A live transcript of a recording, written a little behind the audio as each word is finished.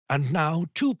And now,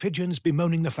 two pigeons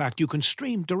bemoaning the fact you can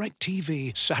stream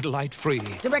DirecTV satellite-free.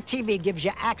 DirecTV gives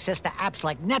you access to apps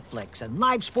like Netflix and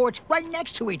live sports right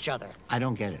next to each other. I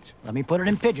don't get it. Let me put it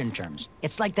in pigeon terms.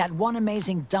 It's like that one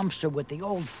amazing dumpster with the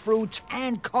old fruits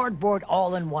and cardboard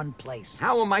all in one place.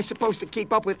 How am I supposed to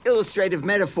keep up with illustrative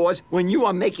metaphors when you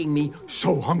are making me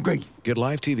so hungry? Get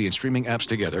live TV and streaming apps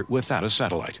together without a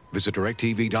satellite. Visit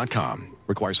DirecTV.com.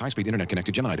 Requires high-speed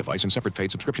internet-connected Gemini device and separate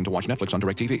paid subscription to watch Netflix on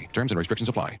DirecTV. Terms and restrictions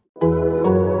apply.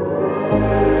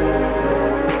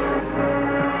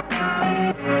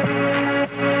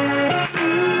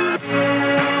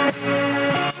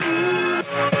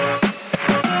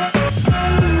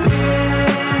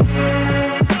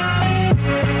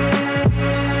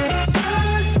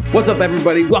 What's up,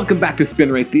 everybody? Welcome back to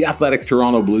Spin Rate, the Athletics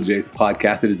Toronto Blue Jays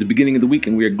podcast. It is the beginning of the week,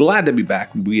 and we are glad to be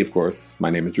back. My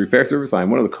name is Drew Fairservice. I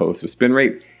am one of the co-hosts of Spin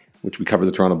Rate, which we cover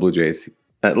the Toronto Blue Jays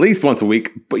at least once a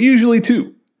week, but usually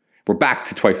two. We're back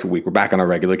to twice a week. We're back on our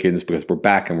regular cadence because we're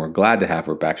back, and we're glad to have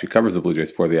her back. She covers the Blue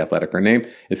Jays for The Athletic. Her name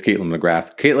is Caitlin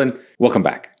McGrath. Caitlin, welcome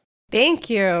back. Thank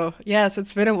you. Yes,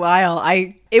 it's been a while.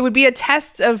 It would be a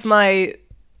test of my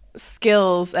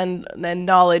skills and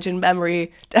knowledge and memory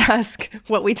to ask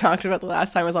what we talked about the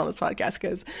last time I was on this podcast,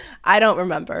 because I don't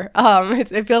remember.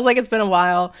 It feels like it's been a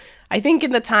while. I think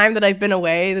in the time that I've been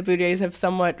away, the Blue Jays have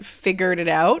somewhat figured it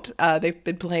out. They've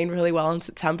been playing really well in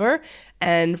September,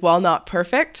 and while not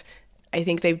perfect, I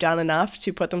think they've done enough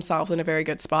to put themselves in a very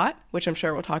good spot, which I'm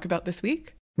sure we'll talk about this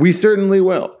week. We certainly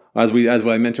will. As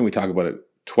I mentioned, we talk about it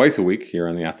twice a week here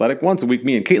on The Athletic. Once a week,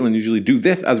 me and Caitlin usually do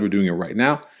this as we're doing it right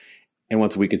now. And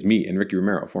once a week is me and Ricky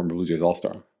Romero, former Blue Jays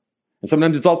All-Star. And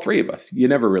sometimes it's all three of us. You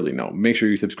never really know. Make sure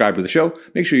you subscribe to the show.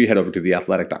 Make sure you head over to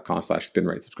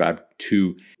theathletic.com/spinrate. Subscribe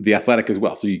to The Athletic as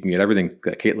well, so you can get everything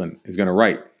that Caitlin is going to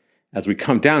write as we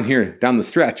come down the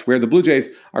stretch, where the Blue Jays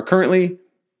are currently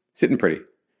sitting pretty.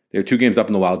 They're 2 games up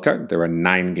in the wild card. There are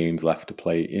 9 games left to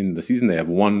play in the season. They have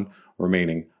 1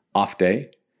 remaining off day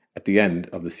at the end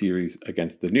of the series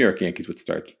against the New York Yankees, which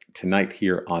starts tonight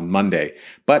here on Monday.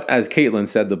 But as Caitlin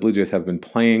said, the Blue Jays have been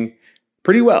playing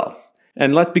pretty well.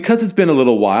 And because it's been a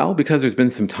little while, because there's been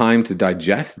some time to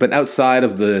digest, but outside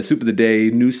of the Soup of the Day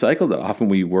news cycle that often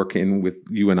we work in with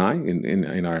you and I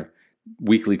in our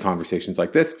weekly conversations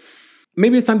like this,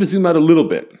 maybe it's time to zoom out a little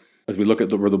bit as we look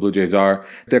at where the Blue Jays are.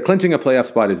 They're clinching a playoff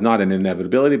spot is not an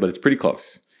inevitability, but it's pretty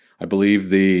close. I believe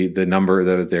the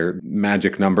number, their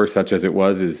magic number, such as it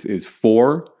was, is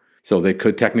 4. So they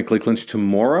could technically clinch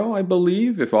tomorrow, I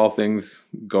believe, if all things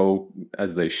go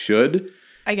as they should.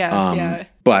 I guess, yeah.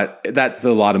 But that's a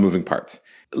lot of moving parts.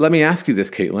 Let me ask you this,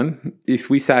 Caitlin.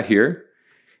 If we sat here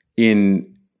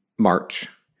in March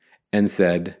and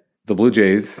said the Blue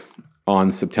Jays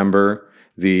on September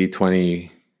the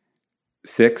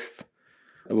 26th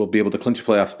will be able to clinch a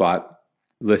playoff spot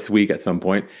this week at some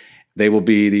point. They will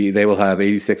have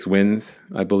 86 wins,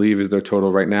 I believe, is their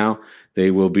total right now.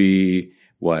 They will be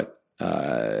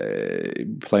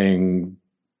playing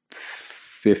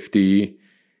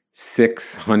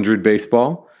 5,600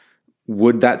 baseball.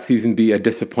 Would that season be a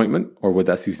disappointment, or would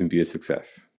that season be a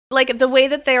success? Like, the way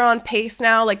that they're on pace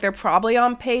now, like, they're probably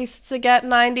on pace to get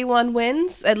 91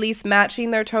 wins, at least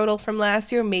matching their total from last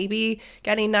year, maybe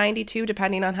getting 92,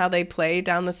 depending on how they play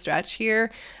down the stretch here.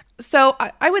 So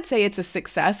I would say it's a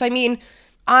success. I mean,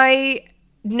 I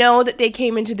know that they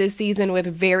came into this season with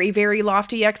very, very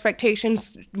lofty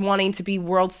expectations, wanting to be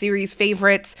World Series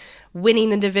favorites, winning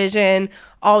the division,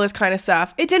 all this kind of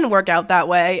stuff. It didn't work out that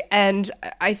way. And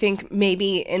I think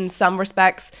maybe in some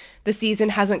respects, the season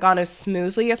hasn't gone as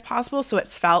smoothly as possible. So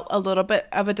it's felt a little bit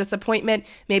of a disappointment.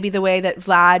 Maybe the way that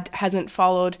Vlad hasn't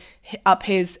followed up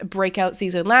his breakout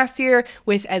season last year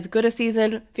with as good a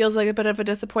season feels like a bit of a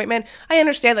disappointment. I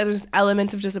understand that there's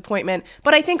elements of disappointment,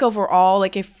 but I think overall,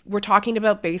 like, if we're talking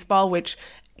about baseball, which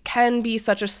can be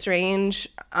such a strange,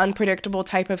 unpredictable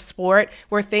type of sport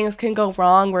where things can go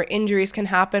wrong, where injuries can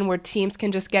happen, where teams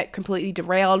can just get completely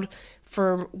derailed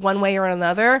for one way or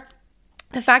another.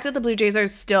 The fact that the Blue Jays are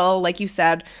still, like you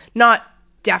said, not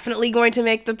definitely going to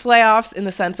make the playoffs in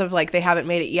the sense of, like, they haven't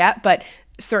made it yet, but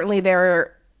certainly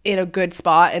they're in a good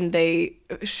spot, and they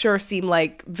sure seem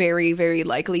like very, very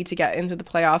likely to get into the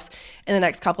playoffs in the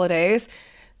next couple of days.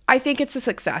 I think it's a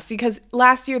success because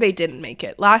last year they didn't make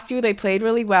it. Last year they played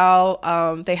really well.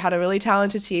 They had a really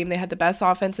talented team. They had the best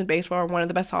offense in baseball, or one of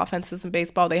the best offenses in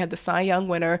baseball. They had the Cy Young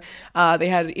winner. They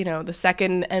had, the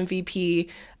second MVP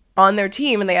on their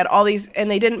team, and they had all these,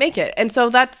 and they didn't make it. And so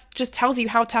that just tells you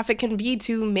how tough it can be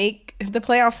to make the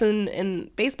playoffs in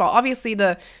baseball. Obviously,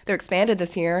 they're expanded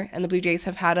this year, and the Blue Jays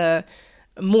have had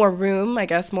more room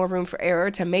for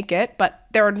error to make it, but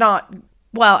they're not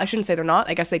Well, I shouldn't say they're not.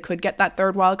 I guess they could get that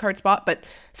third wildcard spot, but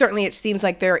certainly it seems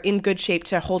like they're in good shape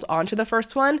to hold on to the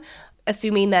first one,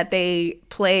 assuming that they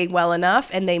play well enough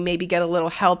and they maybe get a little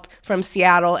help from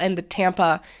Seattle and the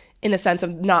Tampa in the sense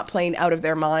of not playing out of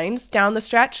their minds down the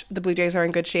stretch. The Blue Jays are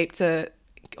in good shape to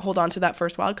hold on to that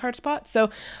first wildcard spot. So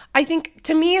I think,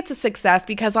 to me, it's a success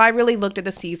because I really looked at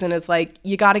the season as like,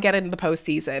 you got to get into the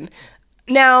postseason.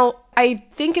 Now, I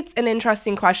think it's an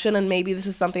interesting question, and maybe this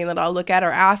is something that I'll look at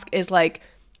or ask, is like,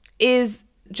 is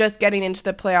just getting into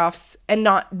the playoffs and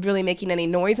not really making any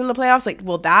noise in the playoffs, like,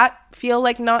 will that feel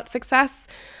like not success?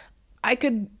 I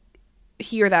could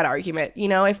hear that argument. You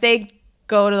know, if they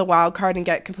go to the wild card and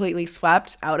get completely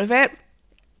swept out of it,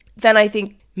 then I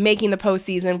think making the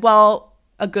postseason, well,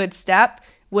 a good step,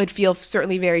 would feel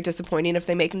certainly very disappointing if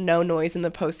they make no noise in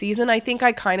the postseason. I think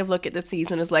I kind of look at the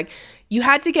season as like, you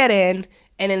had to get in,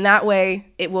 and in that way,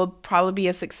 it will probably be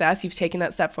a success. You've taken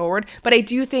that step forward. But I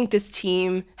do think this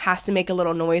team has to make a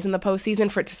little noise in the postseason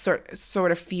for it to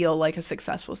sort of feel like a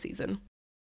successful season.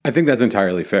 I think that's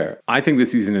entirely fair. I think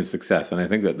this season is a success, and I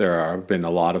think that there have been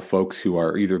a lot of folks who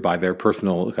are either by their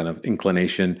personal kind of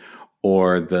inclination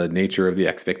or the nature of the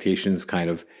expectations kind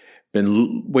of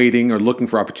been waiting or looking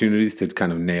for opportunities to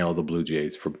kind of nail the Blue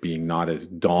Jays for being not as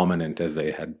dominant as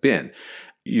they had been.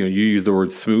 You know, you use the word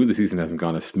smooth. The season hasn't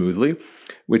gone as smoothly,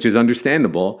 which is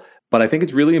understandable. But I think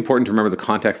it's really important to remember the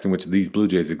context in which these Blue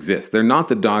Jays exist. They're not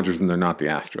the Dodgers and they're not the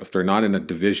Astros. They're not in a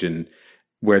division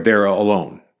where they're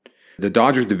alone. The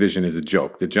Dodgers division is a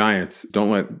joke. The Giants,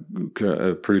 don't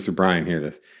let producer Brian hear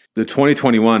this. The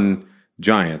 2021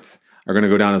 Giants are going to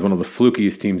go down as one of the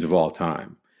flukiest teams of all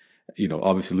time. You know,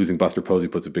 obviously losing Buster Posey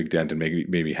puts a big dent, and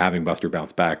maybe having Buster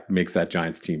bounce back makes that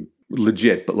Giants team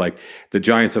legit. But like, the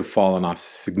Giants have fallen off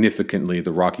significantly.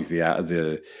 The Rockies,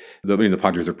 the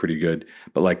Padres are pretty good,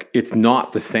 but like, it's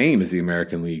not the same as the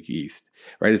American League East,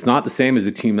 right? It's not the same as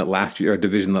a team that a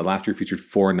division that last year featured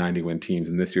 4 90-win teams,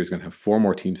 and this year is going to have 4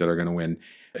 more teams that are going to win,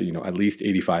 you know, at least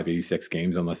 85, 86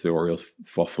 games, unless the Orioles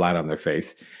fall flat on their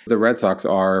face. The Red Sox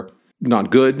are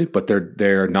not good, but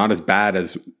they're not as bad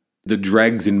as the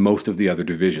dregs in most of the other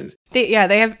divisions. They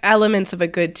have elements of a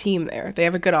good team there. They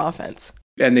have a good offense.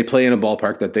 And they play in a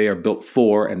ballpark that they are built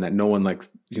for, and that no one likes.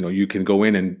 You know, you can go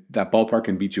in and that ballpark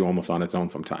can beat you almost on its own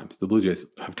sometimes. The Blue Jays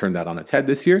have turned that on its head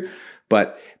this year,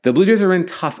 but the Blue Jays are in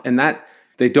tough, and that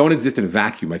they don't exist in a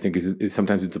vacuum. I think is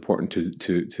sometimes it's important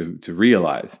to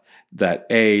realize that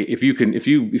if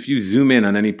you zoom in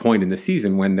on any point in the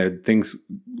season when things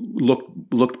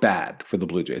looked bad for the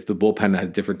Blue Jays, the bullpen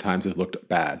at different times has looked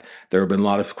bad. There have been a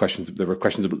lot of questions. There were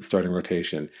questions about the starting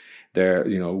rotation. There,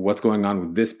 you know, what's going on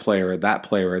with this player or that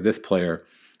player or this player,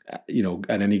 you know,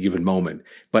 at any given moment.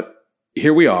 But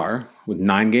here we are with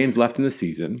 9 games left in the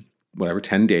season,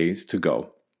 10 days to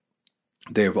go.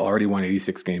 They've already won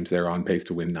 86 games. They're on pace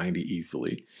to win 90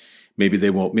 easily. Maybe they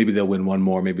won't. Maybe they'll win one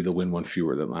more. Maybe they'll win one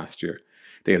fewer than last year.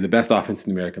 They have the best offense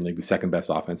in the American League, the second best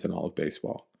offense in all of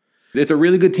baseball. It's a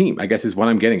really good team, I guess is what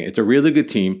I'm getting at. It's a really good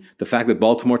team. The fact that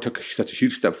Baltimore took such a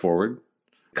huge step forward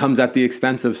comes at the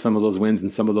expense of some of those wins and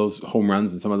some of those home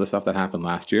runs and some of the stuff that happened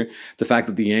last year. The fact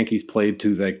that the Yankees played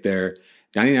to like their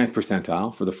 99th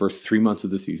percentile for the first 3 months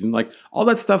of the season, like all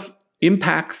that stuff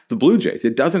impacts the Blue Jays.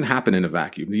 It doesn't happen in a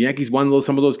vacuum. The Yankees won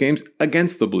some of those games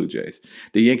against the Blue Jays.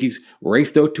 The Yankees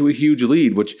raced out to a huge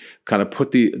lead, which kind of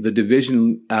put the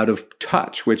division out of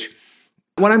touch, which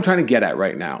what I'm trying to get at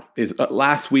right now is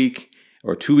last week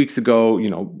or 2 weeks ago, you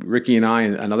know, Ricky and I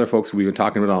and other folks we've been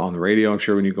talking about on the radio, I'm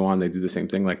sure when you go on, they do the same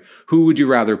thing. Like, who would you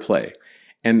rather play?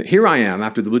 And here I am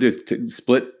after the Blue Jays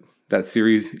split that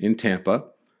series in Tampa.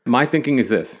 My thinking is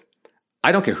this.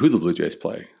 I don't care who the Blue Jays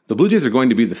play. The Blue Jays are going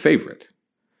to be the favorite.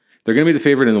 They're going to be the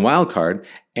favorite in the wild card.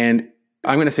 And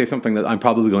I'm going to say something that I'm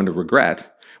probably going to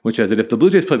regret, which is that if the Blue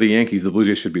Jays play the Yankees, the Blue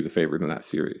Jays should be the favorite in that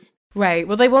series. Right.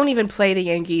 Well, they won't even play the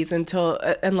Yankees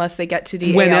unless they get to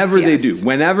the Whenever ALCS. they do.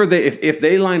 Whenever they, if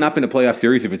they line up in a playoff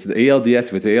series, if it's the ALDS,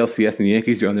 if it's ALCS, and the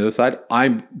Yankees are on the other side,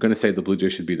 I'm going to say the Blue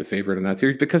Jays should be the favorite in that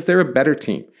series because they're a better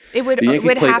team. It would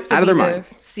have to be the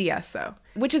CS, though,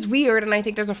 which is weird, and I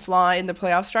think there's a flaw in the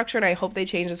playoff structure, and I hope they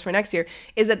change this for next year,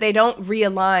 is that they don't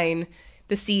realign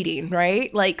the seeding,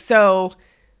 right? Like, so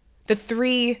the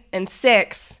 3 and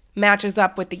 6 matches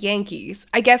up with the Yankees,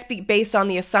 I guess based on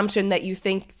the assumption that you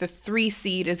think the 3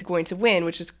 seed is going to win,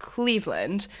 which is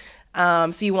Cleveland.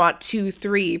 So you want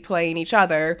 2-3 playing each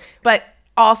other. But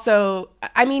also,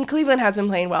 I mean, Cleveland has been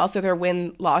playing well, so their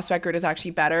win-loss record is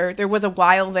actually better. There was a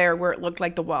while there where it looked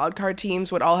like the wild card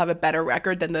teams would all have a better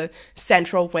record than the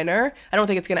central winner. I don't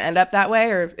think it's going to end up that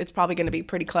way, or it's probably going to be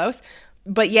pretty close.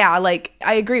 But yeah, like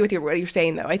I agree with what you're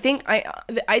saying though. I think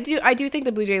I do think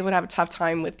the Blue Jays would have a tough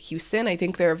time with Houston. I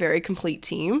think they're a very complete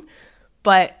team,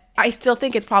 but I still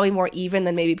think it's probably more even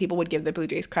than maybe people would give the Blue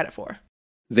Jays credit for.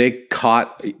 They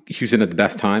caught Houston at the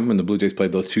best time when the Blue Jays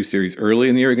played those 2 series early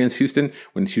in the year against Houston,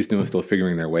 when Houston was still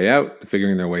figuring their way out,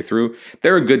 figuring their way through.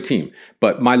 They're a good team.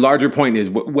 But my larger point is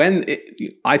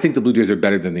I think the Blue Jays are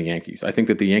better than the Yankees. I think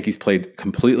that the Yankees played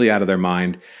completely out of their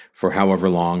mind for however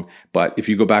long. But if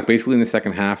you go back basically in the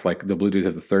second half, like the Blue Jays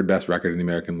have the 3rd best record in the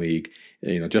American League,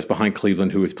 just behind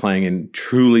Cleveland, who is playing in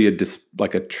truly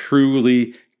a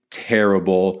truly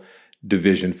terrible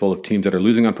division full of teams that are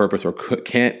losing on purpose or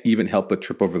can't even help but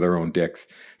trip over their own dicks,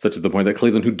 such to the point that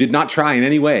Cleveland, who did not try in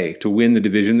any way to win the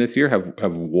division this year,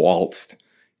 have waltzed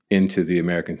into the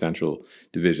American Central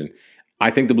Division.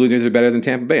 I think the Blue Jays are better than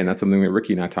Tampa Bay, and that's something that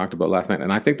Ricky and I talked about last night.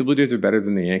 And I think the Blue Jays are better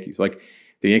than the Yankees. Like,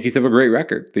 the Yankees have a great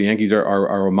record. The Yankees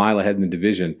are a mile ahead in the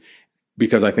division,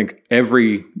 because I think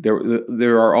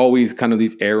there are always kind of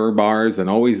these error bars and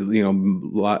always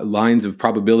lines of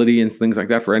probability and things like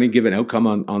that for any given outcome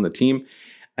on the team.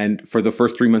 And for the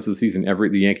first 3 months of the season,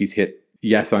 the Yankees hit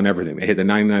yes on everything. They hit the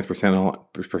 99th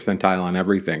percentile on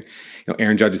everything.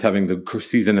 Aaron Judge is having the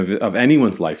season of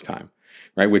anyone's lifetime,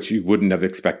 right? Which you wouldn't have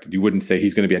expected. You wouldn't say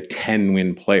he's going to be a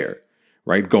 10-win player,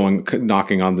 right?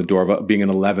 Knocking on the door of being an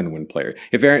 11-win player.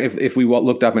 If we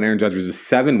looked up and Aaron Judge was a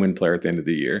 7-win player at the end of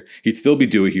the year, he'd still be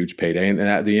due a huge payday, and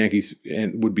the Yankees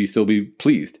would still be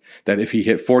pleased that if he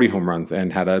hit 40 home runs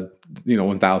and had a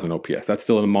 1,000 OPS, that's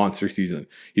still a monster season.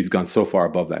 He's gone so far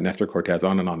above that. Nestor Cortez,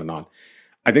 on and on and on.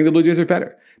 I think the Blue Jays are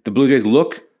better. The Blue Jays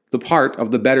look the part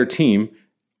of the better team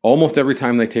almost every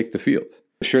time they take the field.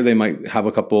 Sure, they might have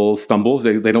a couple stumbles.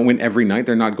 They don't win every night.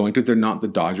 They're not going to. They're not the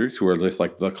Dodgers, who are just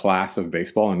like the class of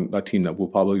baseball and a team that we'll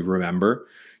probably remember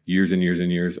years and years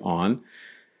and years on.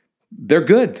 They're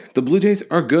good. The Blue Jays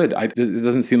are good. It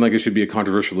doesn't seem like it should be a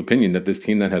controversial opinion that this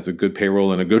team that has a good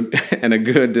payroll and a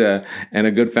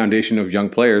good foundation of young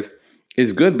players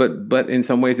is good. But in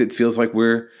some ways, it feels like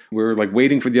we're like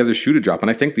waiting for the other shoe to drop.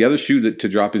 And I think the other shoe to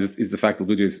drop is the fact that the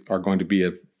Blue Jays are going to be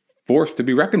a force to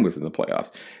be reckoned with in the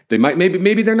playoffs. They might,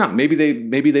 maybe they're not. Maybe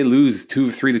they lose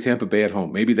 2-3 to Tampa Bay at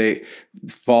home. Maybe they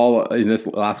fall in this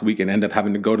last week and end up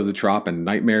having to go to the Trop and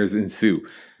nightmares ensue.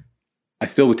 I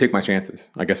still would take my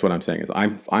chances. I guess what I'm saying is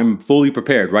I'm fully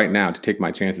prepared right now to take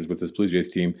my chances with this Blue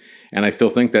Jays team. And I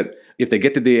still think that if they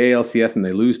get to the ALCS and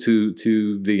they lose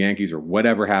to the Yankees or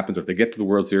whatever happens, or if they get to the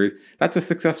World Series, that's a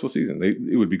successful season.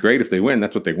 It would be great if they win.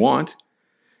 That's what they want.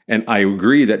 And I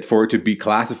agree that for it to be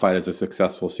classified as a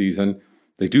successful season,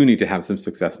 they do need to have some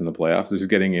success in the playoffs. Just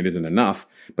getting it isn't enough.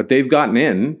 But they've gotten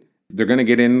in. They're going to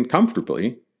get in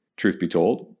comfortably, truth be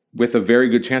told, with a very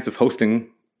good chance of hosting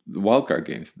the wildcard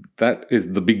games. That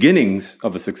is the beginnings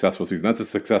of a successful season. That's a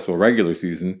successful regular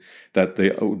season that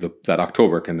that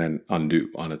October can then undo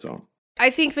on its own. I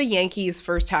think the Yankees'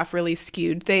 first half really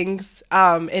skewed things.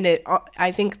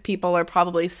 I think people are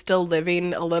probably still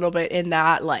living a little bit in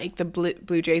that, like the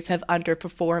Blue Jays have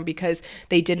underperformed because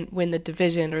they didn't win the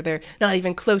division, or they're not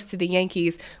even close to the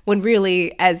Yankees. When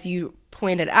really, as you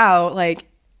pointed out, like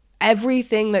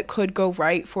everything that could go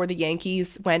right for the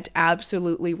Yankees went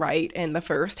absolutely right in the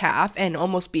first half, and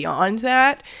almost beyond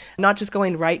that. Not just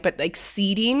going right, but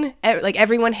exceeding. Like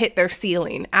everyone hit their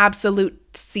ceiling, absolute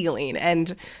ceiling,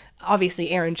 and obviously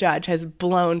Aaron Judge has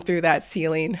blown through that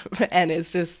ceiling and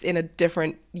is just in a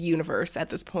different universe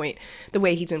at this point, the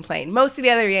way he's been playing. Most of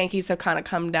the other Yankees have kind of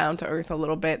come down to earth a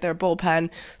little bit. Their bullpen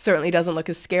certainly doesn't look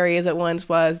as scary as it once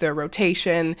was. Their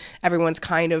rotation, everyone's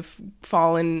kind of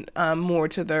fallen more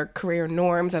to their career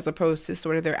norms as opposed to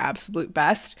sort of their absolute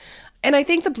best. And I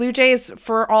think the Blue Jays,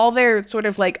 for all their sort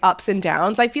of like ups and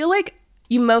downs, I feel like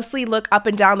you mostly look up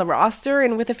and down the roster,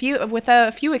 and with a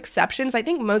few exceptions, I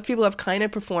think most people have kind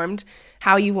of performed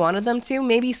how you wanted them to,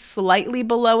 maybe slightly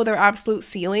below their absolute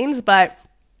ceilings. But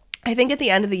I think at the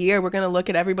end of the year, we're going to look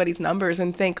at everybody's numbers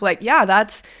and think like, yeah,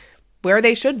 that's where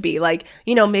they should be. Like,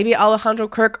 maybe Alejandro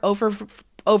Kirk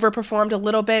overperformed a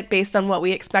little bit based on what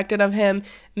we expected of him.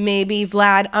 Maybe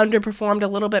Vlad underperformed a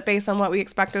little bit based on what we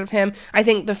expected of him. I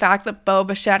think the fact that Bo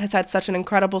Bichette has had such an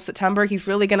incredible September, he's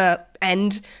really going to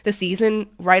end the season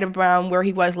right around where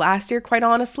he was last year, quite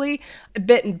honestly. A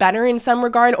bit better in some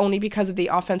regard, only because of the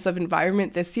offensive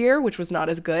environment this year, which was not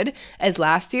as good as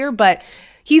last year. But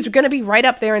he's going to be right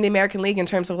up there in the American League in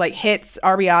terms of like hits,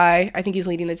 RBI. I think he's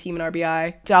leading the team in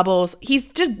RBI, doubles.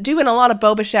 He's just doing a lot of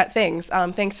Bo Bichette things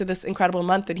thanks to this incredible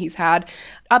month that he's had.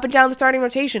 Up and down the starting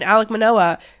rotation, Alek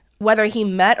Manoah, whether he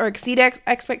met or exceeded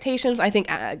expectations, I think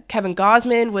Kevin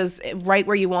Gausman was right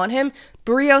where you want him.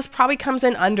 Barrios probably comes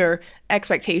in under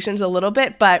expectations a little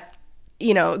bit, but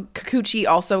Kikuchi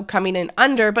also coming in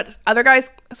under, but other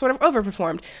guys sort of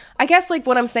overperformed. I guess like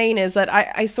what I'm saying is that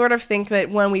I sort of think that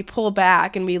when we pull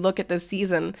back and we look at this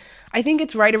season, I think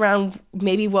it's right around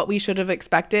maybe what we should have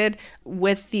expected,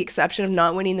 with the exception of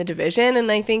not winning the division.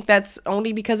 And I think that's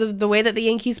only because of the way that the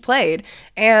Yankees played.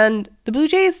 And the Blue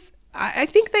Jays, I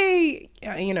think they,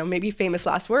 maybe famous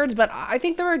last words, but I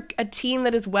think they're a team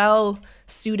that is well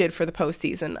suited for the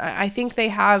postseason. I think they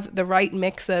have the right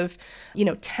mix of,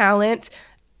 talent,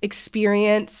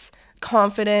 experience,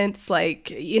 confidence. I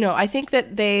think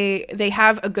that they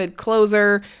have a good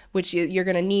closer, which you're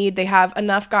going to need. They have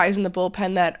enough guys in the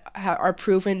bullpen that are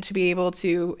proven to be able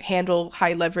to handle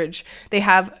high leverage. They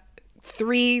have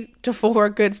 3 to 4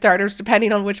 good starters,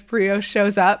 depending on which Barrios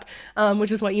shows up,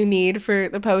 which is what you need for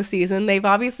the postseason. They've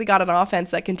obviously got an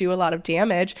offense that can do a lot of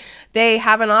damage. They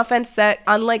have an offense that,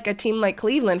 unlike a team like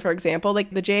Cleveland, for example,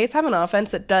 like the Jays have an offense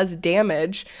that does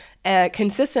damage,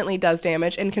 consistently does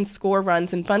damage, and can score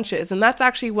runs in bunches. And that's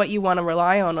actually what you want to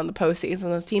rely on the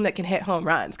postseason, this team that can hit home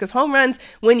runs, because home runs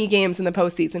win you games in the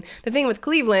postseason. The thing with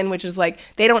Cleveland, which is like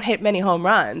they don't hit many home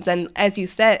runs, and as you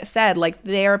said, like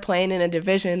they are playing in a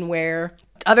division where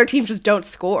other teams just don't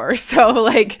score. So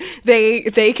like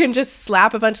they can just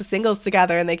slap a bunch of singles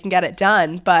together and they can get it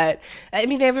done. But I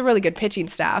mean, they have a really good pitching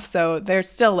staff, so they're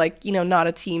still like, not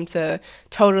a team to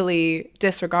totally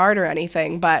disregard or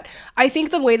anything. But I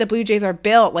think the way the Blue Jays are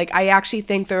built, like I actually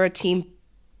think they're a team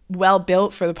well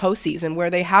built for the postseason, where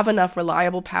they have enough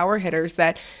reliable power hitters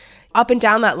that up and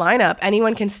down that lineup,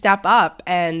 anyone can step up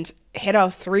and hit a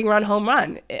 3-run home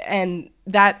run. And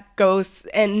that goes,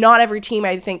 and not every team,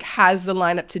 I think, has the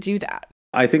lineup to do that.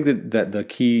 I think that the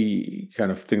key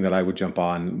kind of thing that I would jump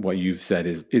on what you've said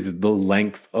is the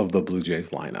length of the Blue Jays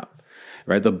lineup,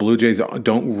 right? The Blue Jays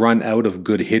don't run out of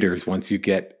good hitters once you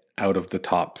get out of the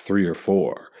top 3 or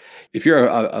 4. If you're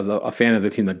a fan of the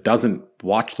team that doesn't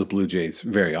watch the Blue Jays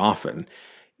very often,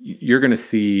 you're going to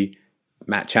see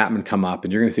Matt Chapman come up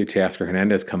and you're going to see Teoscar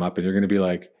Hernandez come up and you're going to be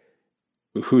like,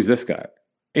 who's this guy?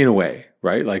 In a way,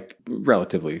 right? Like,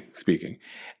 relatively speaking.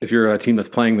 If you're a team that's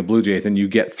playing the Blue Jays and you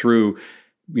get through,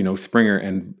 Springer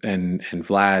and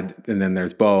Vlad, and then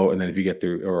there's Bo, and then if you get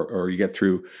through, or you get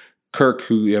through Kirk,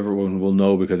 who everyone will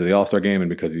know because of the All-Star game and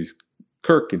because he's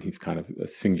Kirk and he's kind of a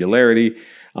singularity,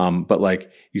 but like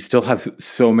you still have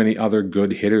so many other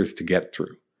good hitters to get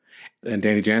through. And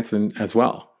Danny Jansen as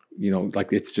well.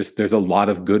 It's just, there's a lot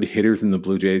of good hitters in the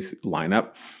Blue Jays lineup.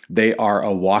 They are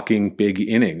a walking big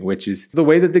inning, which is the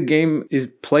way that the game is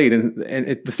played. And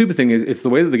the stupid thing is, it's the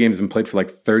way that the game has been played for like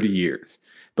 30 years.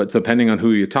 But depending on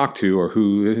who you talk to or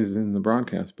who is in the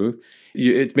broadcast booth,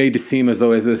 it's made to seem as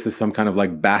though this is some kind of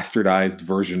like bastardized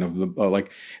version of the,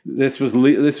 this was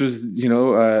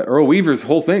Earl Weaver's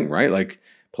whole thing, right? Like,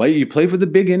 you play for the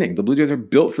big inning. The Blue Jays are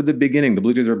built for the big inning. The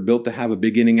Blue Jays are built to have a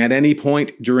big inning at any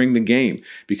point during the game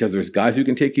because there's guys who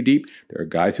can take you deep. There are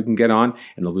guys who can get on,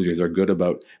 and the Blue Jays are good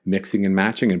about mixing and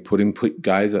matching and putting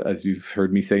guys, as you've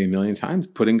heard me say a million times,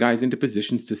 putting guys into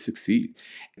positions to succeed.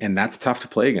 And that's tough to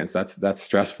play against. That's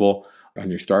stressful on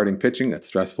your starting pitching. That's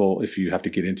stressful if you have to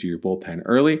get into your bullpen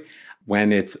early.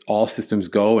 When it's all systems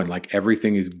go and like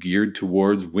everything is geared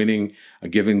towards winning a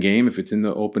given game, if it's in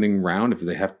the opening round, if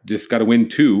they have just got to win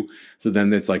 2, so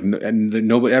then it's like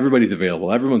everybody's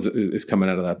available. Everyone is coming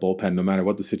out of that bullpen, no matter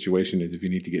what the situation is. If you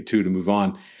need to get 2 to move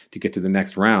on to get to the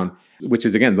next round, which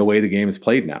is again the way the game is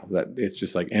played now. That it's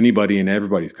just like anybody and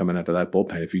everybody's coming out of that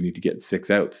bullpen. If you need to get 6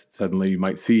 outs, suddenly you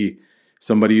might see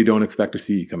somebody you don't expect to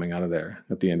see coming out of there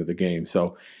at the end of the game.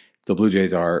 So the Blue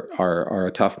Jays are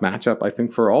a tough matchup, I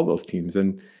think, for all those teams.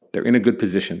 And they're in a good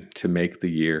position to make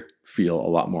the year feel a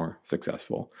lot more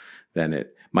successful than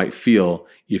it might feel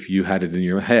if you had it in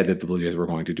your head that the Blue Jays were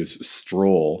going to just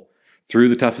stroll through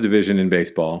the toughest division in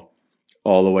baseball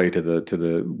all the way to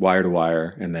the wire to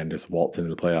wire and then just waltz into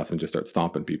the playoffs and just start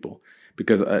stomping people.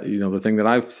 Because, the thing that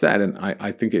I've said, and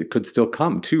I think it could still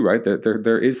come too, right?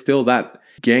 There is still that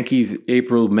Yankees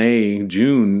April, May,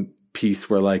 June piece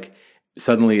where like,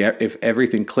 suddenly, if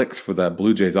everything clicks for the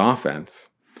Blue Jays offense,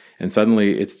 and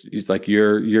suddenly it's like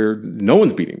no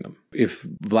one's beating them. If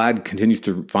Vlad continues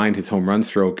to find his home run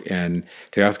stroke and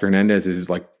Teoscar Hernandez is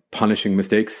like punishing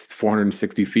mistakes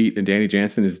 460 feet and Danny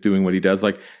Jansen is doing what he does,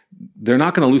 like they're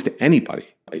not going to lose to anybody.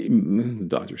 The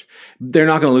Dodgers, they're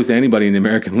not going to lose to anybody in the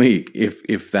American League if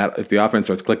the offense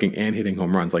starts clicking and hitting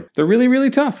home runs. Like they're really, really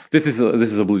tough. This is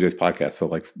a Blue Jays podcast, so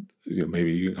like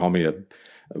maybe you can call me a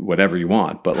whatever you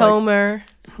want, but Homer.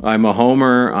 Like, I'm a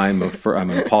homer. I'm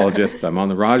an apologist. I'm on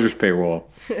the Rogers payroll.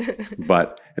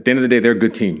 But at the end of the day, they're a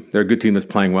good team. They're a good team that's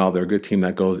playing well. They're a good team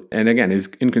that goes and again is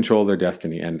in control of their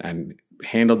destiny. And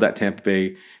handled that Tampa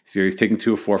Bay series, taking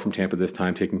 2 of 4 from Tampa this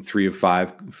time, taking 3 of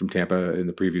 5 from Tampa in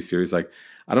the previous series. Like,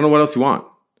 I don't know what else you want,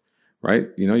 right?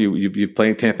 You know, you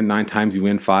play Tampa 9 times, you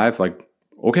win 5. Like,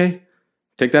 okay,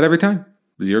 take that every time.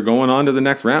 You're going on to the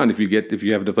next round if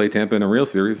you have to play Tampa in a real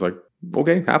series. Like,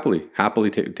 okay, happily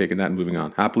taking that and moving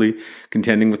on, happily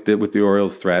contending with the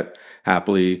Orioles threat,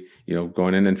 happily, you know,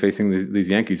 going in and facing these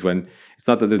Yankees when it's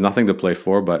not that there's nothing to play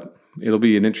for, but it'll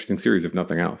be an interesting series if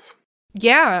nothing else.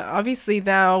 Yeah, obviously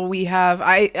now we have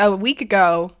a week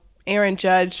ago, Aaron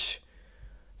Judge,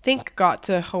 I think got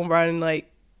to home run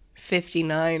like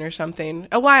 59 or something.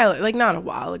 Not a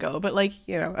while ago, but like,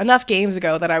 you know, enough games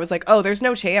ago that I was like, oh, there's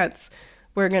no chance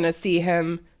we're going to see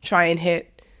him try and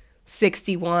hit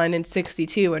 61 and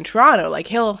 62 in Toronto. Like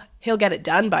he'll get it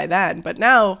done by then. But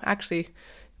now actually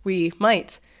we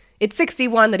might. It's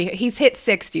 61 that he's hit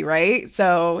 60, right?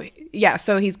 So, yeah,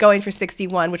 so he's going for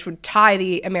 61, which would tie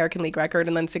the American League record,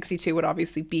 and then 62 would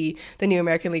obviously be the new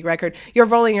American League record. You're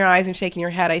rolling your eyes and shaking your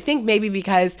head. I think maybe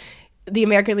because the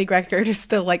American League record is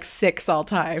still like 6 all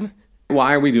time.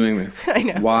 Why are we doing this? I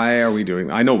know. Why are we doing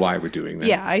this? I know why we're doing this.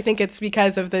 Yeah, I think it's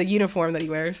because of the uniform that he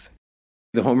wears.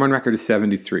 The home run record is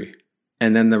 73,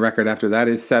 and then the record after that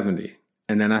is 70,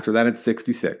 and then after that it's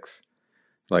 66.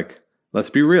 Like, let's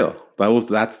be real.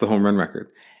 That's the home run record.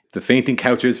 The fainting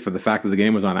couches for the fact that the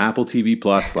game was on Apple TV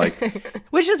Plus, like,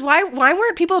 which is why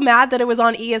weren't people mad that it was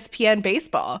on ESPN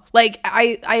baseball? Like,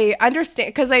 I understand,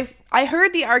 because I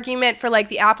heard the argument for like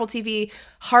the Apple TV,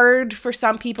 hard for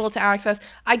some people to access.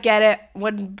 I get it.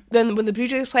 When the Blue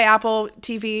Jays play Apple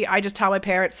TV, I just tell my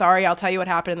parents, sorry, I'll tell you what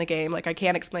happened in the game. Like, I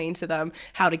can't explain to them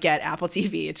how to get Apple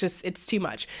TV. It's too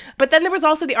much. But then there was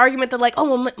also the argument that like,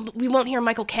 oh, well, we won't hear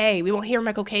Michael Kay. We won't hear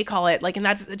Michael Kay call it. Like, and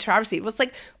that's a travesty. It was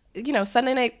like, you know,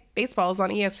 Sunday Night Baseball is on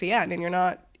ESPN,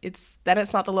 and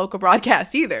it's not the local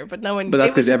broadcast either. But no one. But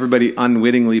that's because everybody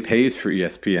unwittingly pays for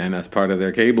ESPN as part of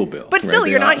their cable bill. But still,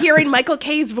 you're not hearing Michael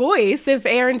Kay's voice if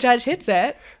Aaron Judge hits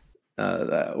it.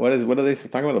 What are they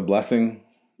talking about? A blessing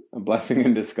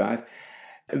in disguise.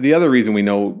 The other reason we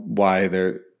know why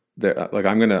they're like,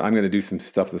 I'm gonna do some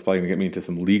stuff that's probably gonna get me into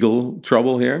some legal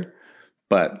trouble here.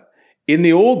 But in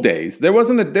the old days, there was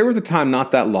a time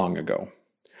not that long ago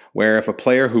where if a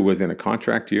player who was in a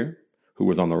contract year, who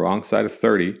was on the wrong side of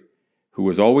 30, who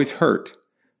was always hurt,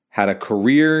 had a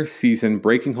career season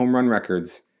breaking home run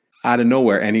records out of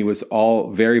nowhere, and he was all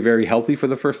very, very healthy for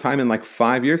the first time in like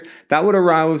 5 years, that would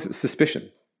arouse suspicion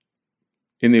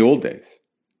in the old days.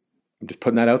 I'm just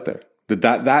putting that out there.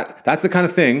 That's the kind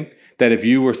of thing that if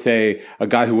you were, say, a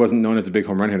guy who wasn't known as a big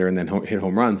home run hitter and then hit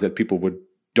home runs, that people would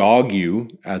dog you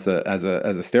as a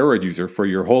steroid user for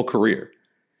your whole career.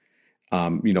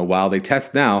 While they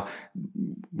test now,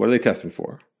 what are they testing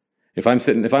for? If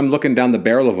I'm looking down the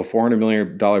barrel of a $400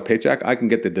 million paycheck, I can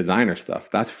get the designer stuff.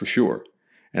 That's for sure.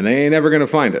 And they ain't ever going to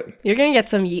find it. You're going to get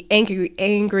some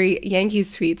angry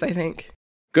Yankees tweets, I think.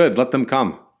 Good. Let them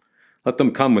come. Let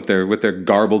them come with their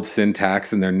garbled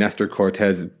syntax and their Nestor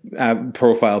Cortez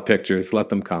profile pictures. Let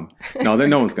them come. No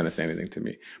one's going to say anything to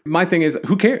me. My thing is,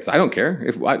 who cares? I don't care.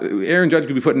 If Aaron Judge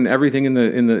could be putting everything in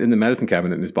the medicine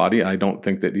cabinet in his body, I don't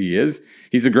think that he is.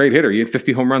 He's a great hitter. He had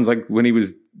 50 home runs like when he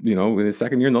was, in his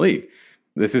second year in the league.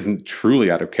 This isn't truly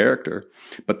out of character.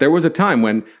 But there was a time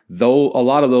when, though a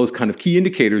lot of those kind of key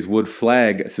indicators would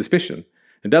flag suspicion,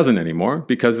 it doesn't anymore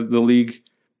because the league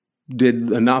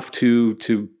did enough to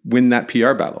win that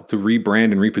PR battle, to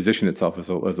rebrand and reposition itself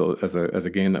as a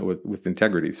game that with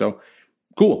integrity. So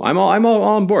cool, I'm all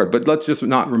on board. But let's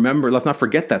not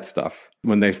forget that stuff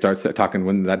when they start talking,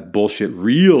 when that bullshit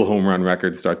real home run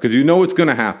record starts, because it's going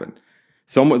to happen.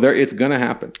 It's going to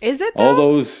happen. Is it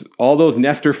though? All those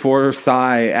Nestor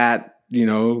Forsythe at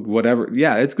whatever.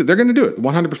 Yeah, they're going to do it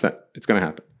 100%. It's going to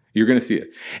happen. You're going to see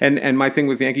it. And my thing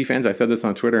with Yankee fans, I said this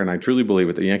on Twitter, and I truly believe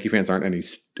it, that Yankee fans aren't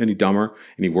any dumber,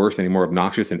 any worse, any more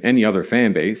obnoxious than any other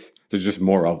fan base. There's just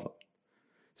more of them.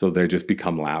 So they just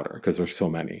become louder because there's so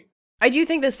many. I do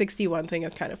think the 61 thing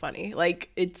is kind of funny. Like,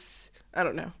 I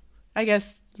don't know. I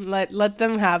guess let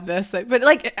them have this. But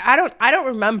like, I don't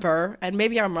remember, and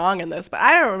maybe I'm wrong in this, but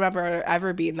I don't remember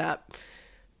ever being that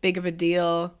big of a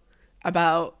deal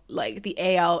about like the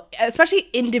AL, especially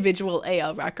individual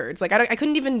AL records. Like I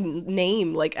couldn't even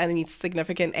name like any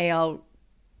significant AL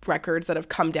records that have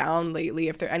come down lately,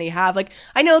 if there any have. Like,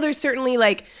 I know there's certainly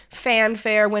like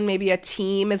fanfare when maybe a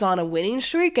team is on a winning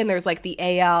streak and there's like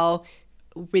the AL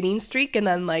winning streak and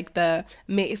then like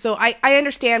so I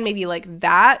understand maybe like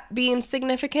that being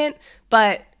significant,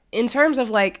 but in terms of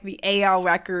like the AL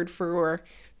record for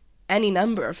any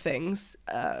number of things,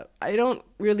 I don't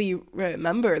really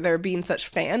remember there being such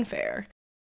fanfare.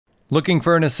 Looking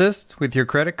for an assist with your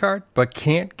credit card, but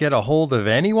can't get a hold of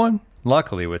anyone?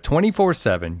 Luckily, with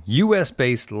 24/7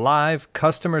 US-based live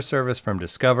customer service from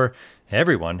Discover,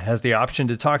 everyone has the option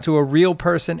to talk to a real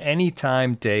person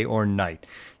anytime, day or night.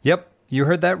 Yep, you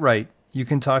heard that right. You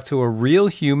can talk to a real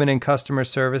human in customer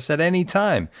service at any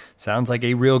time. Sounds like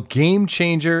a real game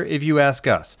changer if you ask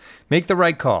us. Make the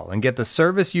right call and get the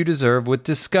service you deserve with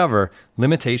Discover.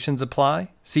 Limitations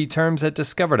apply. See terms at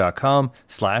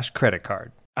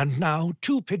discover.com/creditcard. And now,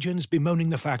 two pigeons bemoaning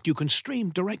the fact you can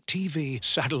stream DirecTV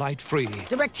satellite-free.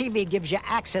 DirecTV gives you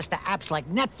access to apps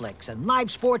like Netflix and live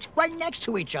sports right next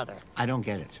to each other. I don't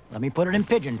get it. Let me put it in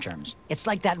pigeon terms. It's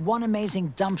like that one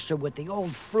amazing dumpster with the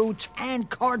old fruits and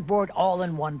cardboard all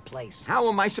in one place. How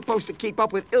am I supposed to keep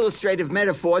up with illustrative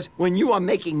metaphors when you are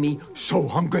making me so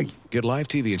hungry? Get live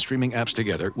TV and streaming apps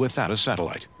together without a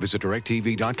satellite. Visit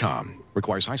DirecTV.com.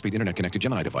 Requires high-speed internet-connected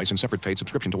Gemini device and separate paid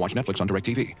subscription to watch Netflix on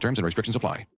DirecTV. Terms and restrictions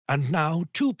apply. And now,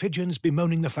 two pigeons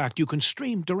bemoaning the fact you can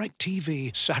stream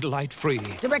DirecTV satellite-free.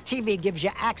 DirecTV gives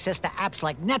you access to apps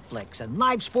like Netflix and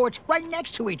live sports right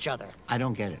next to each other. I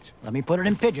don't get it. Let me put it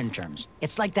in pigeon terms.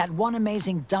 It's like that one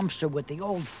amazing dumpster with the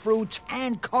old fruits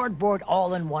and cardboard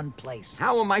all in one place.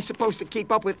 How am I supposed to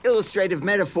keep up with illustrative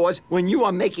metaphors when you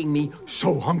are making me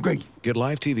so hungry? Get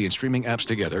live TV and streaming apps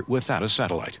together without a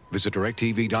satellite. Visit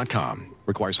DirecTV.com.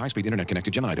 Requires high-speed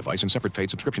internet-connected Gemini device and separate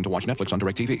paid subscription to watch Netflix on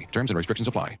DirecTV. Terms and restrictions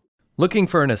apply. Looking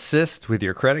for an assist with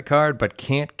your credit card but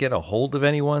can't get a hold of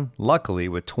anyone? Luckily,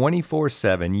 with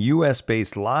 24/7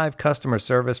 US-based live customer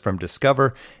service from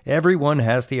Discover, everyone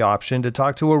has the option to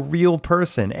talk to a real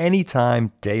person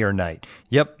anytime, day or night.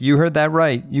 Yep, you heard that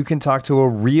right. You can talk to a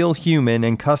real human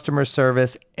in customer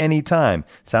service anytime.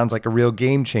 Sounds like a real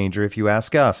game changer if you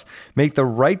ask us. Make the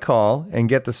right call and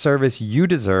get the service you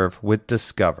deserve with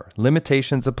Discover.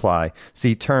 Limitations apply.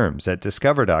 See terms at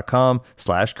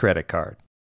discover.com/creditcard.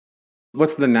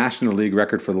 What's the National League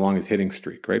record for the longest hitting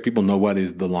streak, right? People know what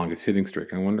is the longest hitting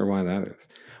streak. I wonder why that is.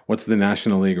 What's the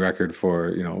National League record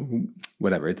for,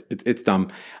 whatever. It's dumb.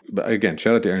 But again,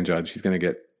 shout out to Aaron Judge. He's going to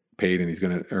get paid and he's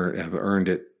going to have earned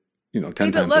it, 10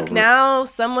 times over. But look, now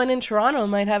someone in Toronto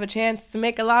might have a chance to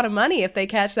make a lot of money if they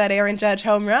catch that Aaron Judge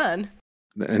home run.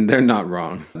 And they're not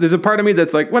wrong. There's a part of me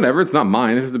that's like, whatever, it's not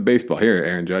mine. This is the baseball. Here,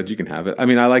 Aaron Judge, you can have it. I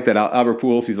mean, I like that Albert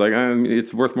Pujols. He's like,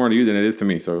 it's worth more to you than it is to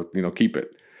me. So, keep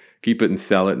it. Keep it and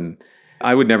sell it. And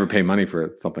I would never pay money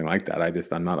for something like that.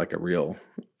 I'm not like a real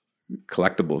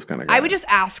collectibles kind of guy. I would just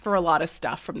ask for a lot of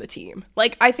stuff from the team.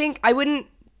 Like, I think I would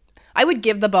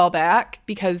give the ball back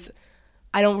because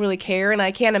I don't really care. And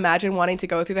I can't imagine wanting to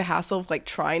go through the hassle of like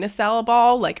trying to sell a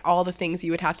ball, like all the things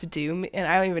you would have to do. And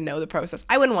I don't even know the process.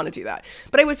 I wouldn't want to do that.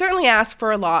 But I would certainly ask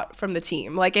for a lot from the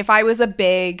team. Like if I was a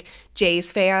big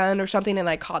Jays fan or something and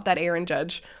I caught that Aaron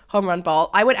Judge home run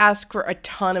ball, I would ask for a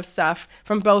ton of stuff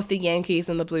from both the Yankees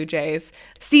and the Blue Jays,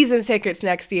 season tickets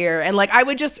next year. And like, I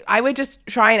would just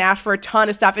try and ask for a ton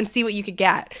of stuff and see what you could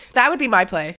get. That would be my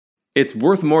play. It's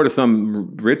worth more to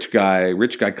some rich guy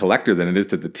collector than it is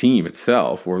to the team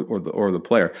itself or the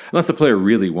player, unless the player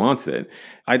really wants it.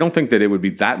 I don't think that it would be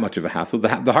that much of a hassle.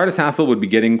 The hardest hassle would be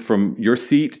getting from your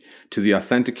seat to the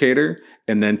authenticator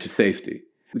and then to safety.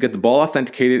 Get the ball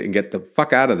authenticated and get the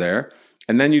fuck out of there.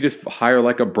 And then you just hire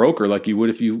like a broker, like you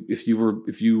would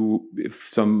if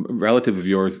some relative of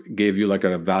yours gave you like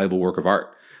a valuable work of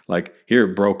art. Like, here,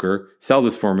 broker, sell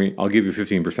this for me. I'll give you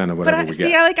 15% of whatever we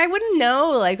get. I wouldn't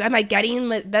know. Like, am I getting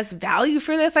the best value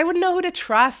for this? I wouldn't know who to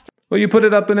trust. Well, you put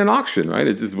it up in an auction, right?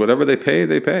 It's just whatever they pay,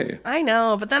 they pay. I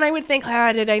know, but then I would think,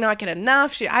 did I not get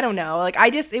enough? I don't know. Like,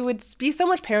 it would be so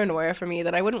much paranoia for me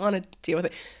that I wouldn't want to deal with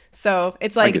it. So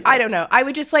it's like, I don't know. I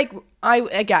would just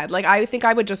I think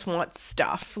I would just want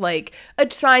stuff like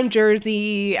a signed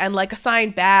jersey and like a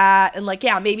signed bat and like,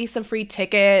 yeah, maybe some free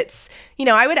tickets.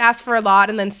 I would ask for a lot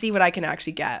and then see what I can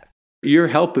actually get. You're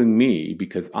helping me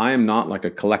because I am not like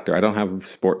a collector. I don't have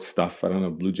sports stuff. I don't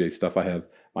have Blue Jay stuff. I have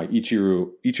my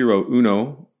Ichiro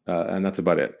Uno, and that's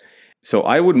about it. So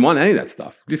I wouldn't want any of that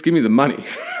stuff. Just give me the money.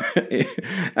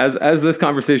 As this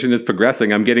conversation is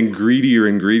progressing, I'm getting greedier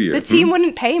and greedier. The team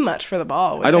wouldn't pay much for the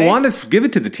ball. I don't want to give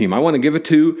it to the team. I want to give it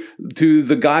to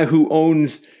the guy who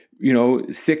owns,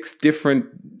 6 different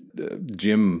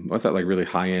gym. What's that, like really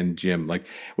high-end gym? Like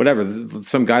whatever.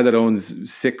 Some guy that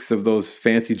owns 6 of those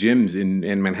fancy gyms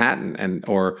in Manhattan,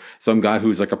 or some guy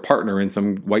who's like a partner in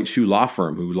some white shoe law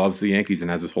firm who loves the Yankees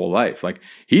and has his whole life. Like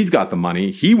he's got the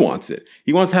money. He wants it.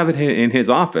 He wants to have it in his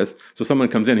office. So someone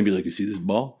comes in and be like, you see this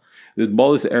ball? This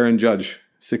ball is Aaron Judge,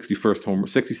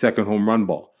 62nd home run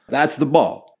ball. That's the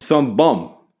ball. Some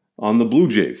bum on the Blue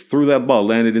Jays, threw that ball,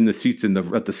 landed in the seats at the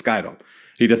Skydome.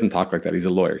 He doesn't talk like that. He's a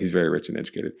lawyer. He's very rich and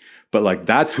educated. But like,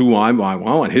 that's who I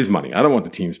want his money. I don't want the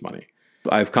team's money.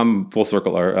 I've come full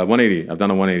circle, or 180. I've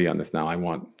done a 180 on this now.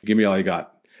 Give me all you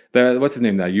got. What's his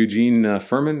name? That Eugene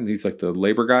Furman. He's like the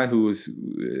labor guy who's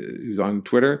on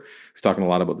Twitter. He's talking a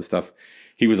lot about this stuff.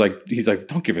 He's like,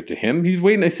 don't give it to him. He's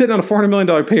waiting. He's sitting on a $400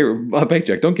 million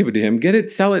paycheck. Don't give it to him. Get it,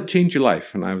 sell it, change your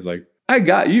life. And I was like, I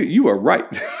got you. You are right.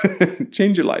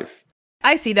 Change your life.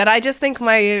 I see that. I just think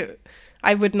I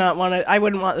wouldn't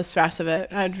want the stress of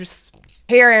it. I'd just,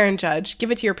 here, Aaron Judge,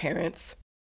 give it to your parents.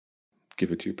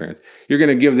 Give it to your parents. He's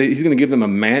going to give them a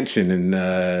mansion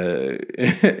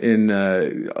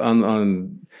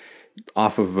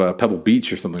off of Pebble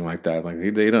Beach or something like that. Like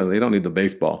they don't need the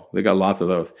baseball. They got lots of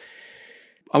those.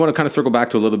 I want to kind of circle back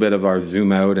to a little bit of our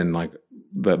zoom out and like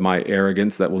my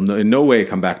arrogance that will in no way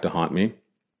come back to haunt me.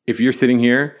 If you're sitting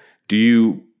here, do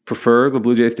you prefer the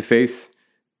Blue Jays to face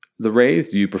the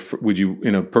Rays? Would you,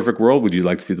 in a perfect world, would you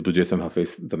like to see the Blue Jays somehow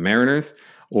face the Mariners?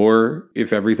 Or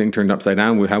if everything turned upside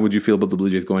down, how would you feel about the Blue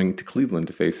Jays going to Cleveland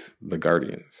to face the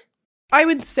Guardians? I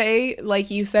would say,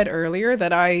 like you said earlier,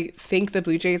 that I think the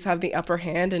Blue Jays have the upper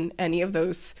hand in any of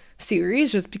those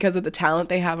series just because of the talent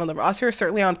they have on the roster.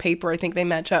 Certainly on paper, I think they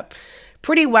match up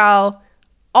pretty well.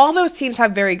 All those teams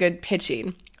have very good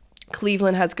pitching.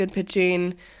 Cleveland has good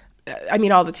pitching. I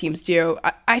mean, all the teams do.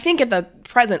 I think at the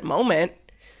present moment,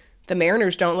 the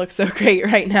Mariners don't look so great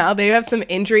right now. They have some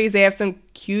injuries. They have some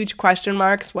huge question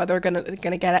marks whether they're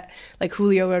gonna get like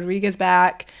Julio Rodriguez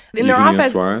back in their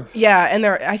offense. Suarez. Yeah, and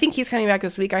I think he's coming back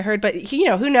this week. I heard, but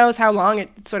who knows how long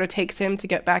it sort of takes him to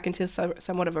get back into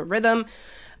somewhat of a rhythm.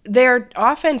 Their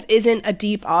offense isn't a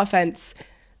deep offense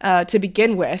to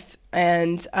begin with,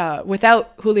 and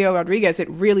without Julio Rodriguez, it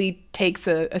really takes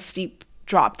a steep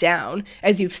drop down,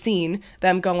 as you've seen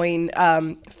them going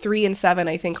 3-7,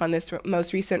 I think, on this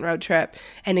most recent road trip,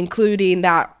 and including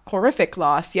that horrific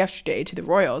loss yesterday to the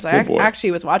Royals. I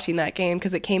actually was watching that game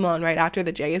because it came on right after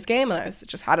the Jays game, and I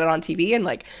just had it on TV, and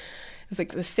like it was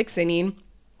like the sixth inning,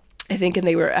 I think, and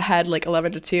they were ahead like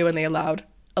 11-2, and they allowed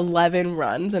 11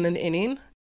 runs in an inning.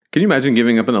 Can you imagine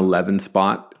giving up an 11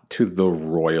 spot to the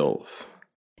Royals?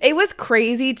 It was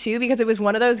crazy, too, because it was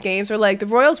one of those games where, like, the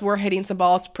Royals were hitting some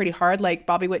balls pretty hard. Like,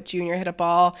 Bobby Witt Jr. hit a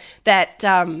ball that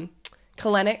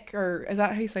Kalenic, or is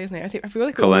that how you say his name? I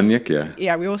really Kalenic, yeah.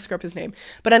 Yeah, we will screw up his name.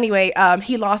 But anyway,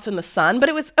 he lost in the sun, but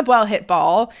it was a well-hit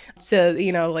ball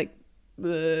to,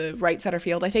 right center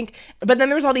field, I think. But then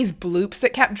there was all these bloops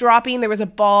that kept dropping. There was a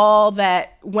ball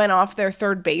that went off their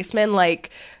third baseman. Like,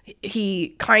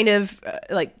 he kind of,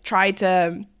 tried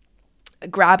to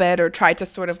grab it or tried to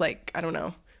sort of,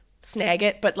 snag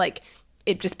it, but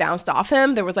it just bounced off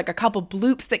him. There was a couple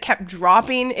bloops that kept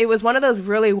dropping. It was one of those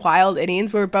really wild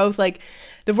innings where both the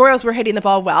Royals were hitting the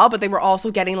ball well, but they were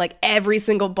also getting every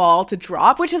single ball to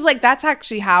drop, which is that's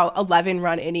actually how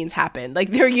 11-run innings happen.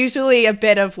 They're usually a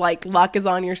bit of luck is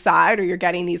on your side, or you're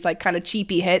getting these kind of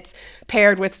cheapy hits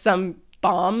paired with some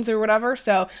bombs or whatever.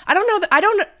 So I don't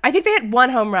know. I think they hit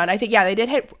one home run. I think, they did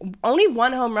hit only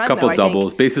one home run. Couple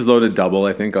doubles, bases loaded double,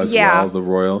 I think, as well, the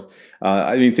Royals.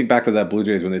 Think back to that Blue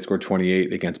Jays when they scored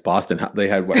 28 against Boston. They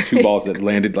had two balls that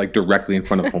landed directly in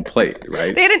front of home plate,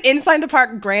 right? They had an inside the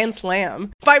park grand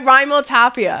slam by Raimel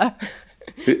Tapia.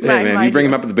 Hey man, you bring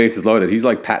him up at the bases loaded. He's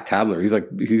like Pat Tabler. He's like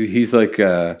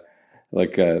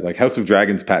House of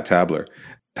Dragons Pat Tabler.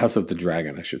 House of the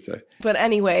Dragon, I should say. But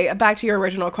anyway, back to your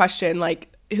original question,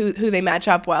 who they match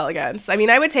up well against. I mean,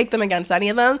 I would take them against any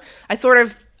of them. I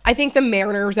think the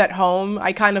Mariners at home,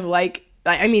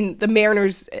 the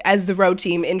Mariners as the road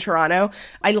team in Toronto,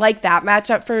 I like that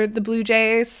matchup for the Blue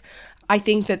Jays. I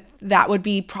think that would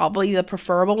be probably the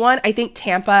preferable one. I think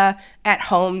Tampa at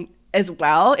home as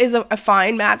well is a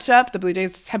fine matchup. The Blue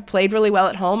Jays have played really well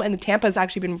at home, and the Tampa has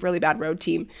actually been a really bad road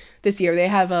team this year. They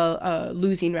have a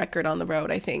losing record on the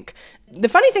road, I think. The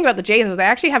funny thing about the Jays is they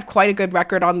actually have quite a good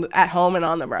record at home and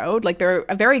on the road. They're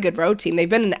a very good road team. They've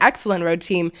been an excellent road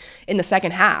team in the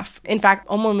second half. In fact,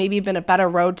 almost maybe been a better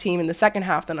road team in the second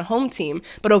half than a home team.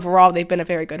 But overall, they've been a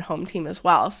very good home team as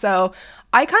well. So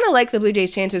I kind of like the Blue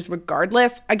Jays' chances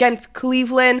regardless. Against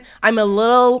Cleveland, I'm a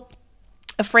little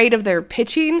afraid of their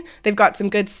pitching. They've got some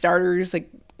good starters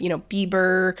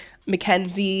Bieber,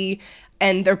 McKenzie,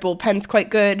 and their bullpen's quite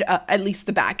good. At least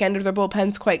the back end of their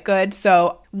bullpen's quite good.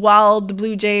 So while the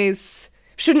Blue Jays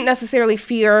shouldn't necessarily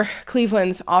fear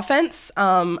Cleveland's offense,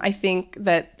 I think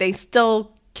that they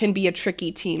still can be a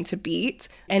tricky team to beat,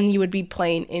 and you would be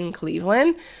playing in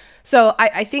Cleveland. So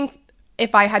I think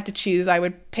if I had to choose, I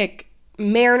would pick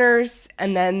Mariners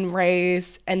and then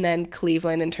Rays and then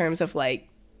Cleveland in terms of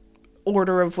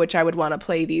order of which I would want to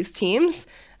play these teams.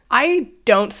 I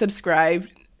don't subscribe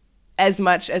as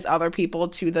much as other people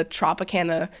to the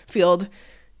Tropicana field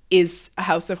is a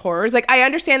house of horrors. Like, I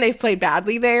understand they've played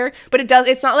badly there, but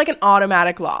it's not like an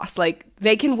automatic loss. Like,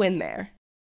 they can win there.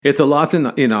 It's a loss in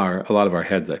a lot of our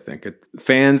heads, I think.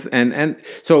 Fans and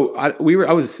so I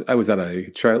was at a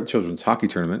children's hockey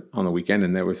tournament on the weekend,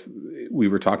 and we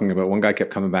were talking about, one guy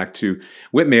kept coming back to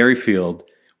Whit Merrifield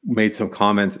made some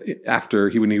comments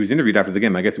when he was interviewed after the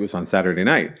game. I guess it was on Saturday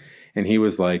night, and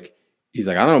he's like,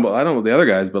 I don't know about the other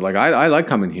guys, but like I like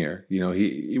coming here. You know,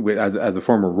 he as a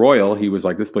former Royal, he was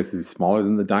like, this place is smaller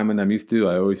than the diamond I'm used to.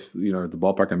 I always, the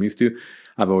ballpark I'm used to.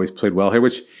 I've always played well here,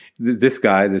 which this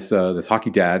guy, this hockey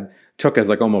dad, took as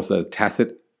like almost a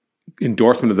tacit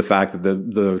endorsement of the fact that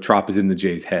the Trop is in the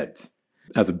Jays' heads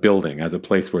as a building, as a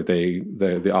place where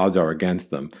the odds are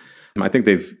against them. I think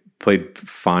they've played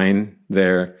fine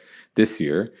there this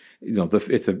year. You know,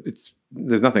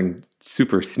 there's nothing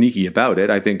super sneaky about it.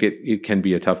 I think it can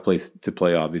be a tough place to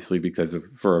play, obviously,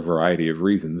 for a variety of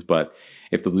reasons. But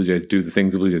if the Blue Jays do the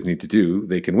things the Blue Jays need to do,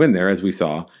 they can win there, as we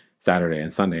saw Saturday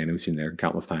and Sunday, and we've seen there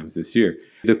countless times this year.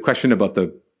 The question about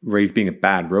the Rays being a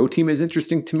bad road team is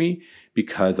interesting to me,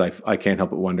 because I can't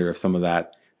help but wonder if some of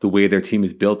that, the way their team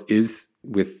is built, is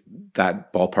with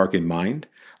that ballpark in mind.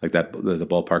 Like that, the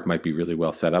ballpark might be really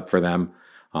well set up for them.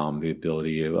 The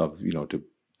ability of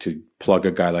to plug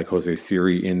a guy like Jose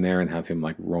Siri in there and have him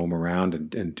like roam around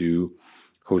and do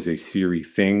Jose Siri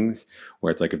things, where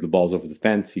it's like if the ball's over the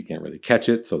fence, he can't really catch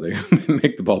it, so they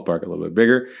make the ballpark a little bit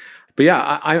bigger. But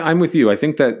yeah, I'm with you. I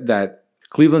think that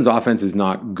Cleveland's offense is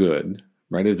not good,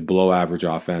 right? It's a below average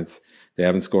offense. They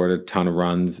haven't scored a ton of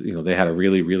runs. You know, they had a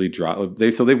really, really dry.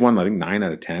 They've won, I think, 9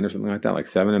 out of 10 or something like that, like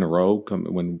 7 in a row.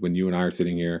 When you and I are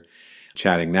sitting here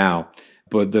chatting now,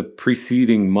 but the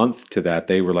preceding month to that,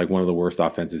 they were like one of the worst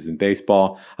offenses in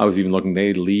baseball. I was even looking;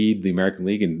 they lead the American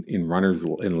League in runners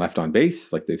in left on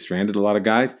base. Like, they've stranded a lot of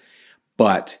guys,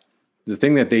 but the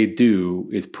thing that they do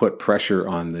is put pressure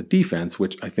on the defense,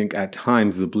 which I think at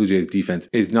times the Blue Jays defense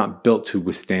is not built to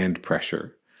withstand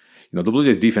pressure. You know, the Blue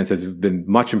Jays defense has been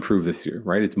much improved this year,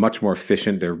 right? It's much more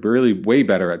efficient. They're really way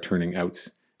better at turning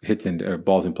hits into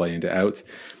balls in play into outs.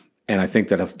 And I think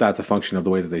that that's a function of the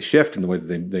way that they shift and the way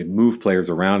that they move players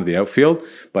around the outfield.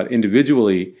 But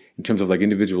individually, in terms of like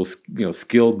individual,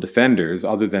 skilled defenders,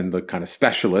 other than the kind of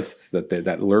specialists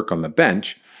that lurk on the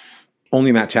bench,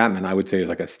 only Matt Chapman, I would say, is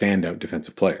like a standout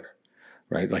defensive player,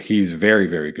 right? Like, he's very,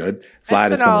 very good.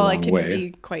 Vlad has come a long way. Can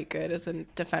be quite good as a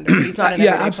defender, but he's not an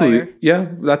everyday absolutely player. Yeah,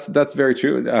 that's very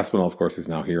true. Aspinall, of course, is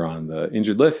now here on the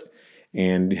injured list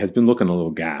and has been looking a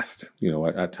little gassed,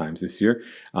 at times this year.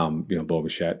 Bo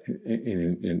Bichette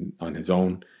on his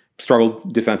own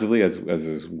struggled defensively, as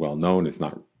is well known. It's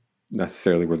not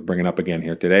necessarily worth bringing up again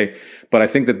here today, but I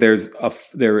think that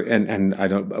and I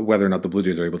don't, whether or not the Blue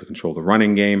Jays are able to control the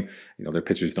running game. Their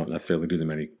pitchers don't necessarily do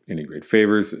them any great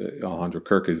favors. Alejandro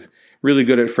Kirk is really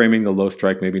good at framing the low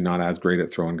strike, maybe not as great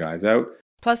at throwing guys out.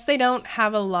 Plus, they don't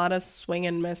have a lot of swing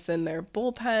and miss in their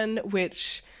bullpen,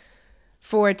 which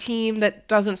for a team that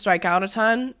doesn't strike out a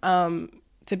ton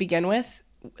to begin with,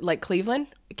 like Cleveland,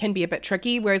 it can be a bit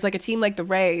tricky. Whereas like a team like the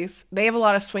Rays, they have a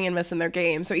lot of swing and miss in their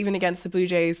game. So even against the Blue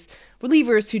Jays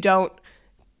relievers who don't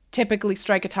typically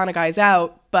strike a ton of guys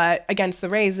out, but against the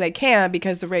Rays they can,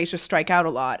 because the Rays just strike out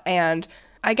a lot. And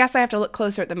I guess I have to look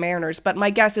closer at the Mariners, but my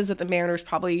guess is that the Mariners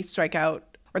probably strike out,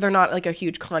 or they're not like a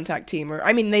huge contact team,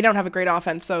 they don't have a great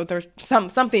offense, so there's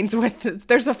something's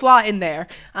there's a flaw in there.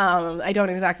 I don't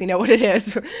exactly know what it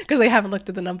is because I haven't looked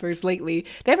at the numbers lately.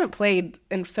 They haven't played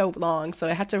in so long, so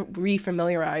I had to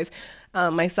refamiliarize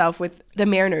myself with the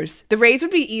Mariners. The Rays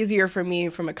would be easier for me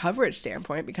from a coverage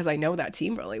standpoint because I know that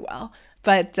team really well.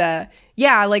 But I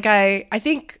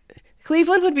think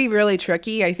Cleveland would be really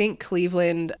tricky. I think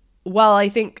Cleveland,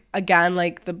 again,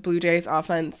 like the Blue Jays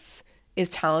offense is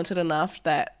talented enough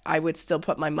that I would still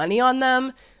put my money on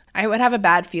them. I would have a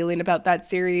bad feeling about that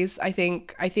series. I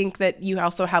think that you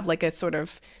also have like a sort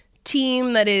of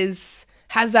team that has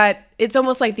that, it's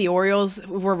almost like the Orioles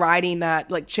were riding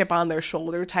that like chip on their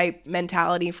shoulder type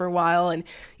mentality for a while. And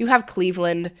you have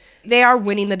Cleveland, they are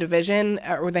winning the division,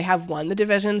 or they have won the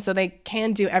division, so they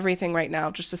can do everything right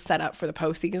now just to set up for the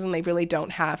postseason. They really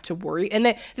don't have to worry. And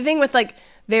the thing with like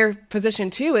their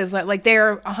position too is that like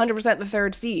they're 100% the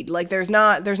third seed. Like there's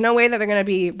no way that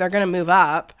they're going to move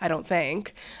up, I don't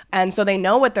think. And so they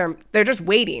know what they're just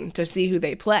waiting to see who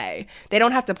they play. They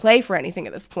don't have to play for anything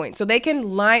at this point. So they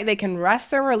can rest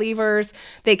their relievers.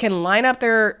 They can line up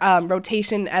their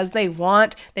rotation as they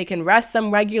want. They can rest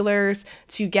some regulars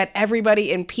to get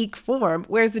everybody in peak form.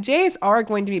 Whereas the Jays are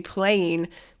going to be playing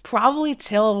probably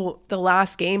till the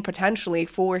last game potentially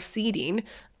for seeding.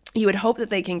 you would hope that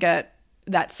they can get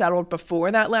that settled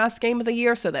before that last game of the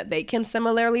year so that they can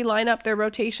similarly line up their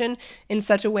rotation in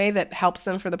such a way that helps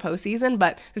them for the postseason,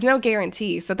 but there's no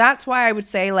guarantee. So that's why I would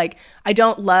say, like, I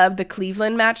don't love the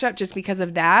Cleveland matchup just because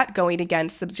of that going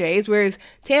against the Jays, whereas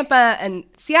Tampa and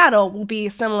Seattle will be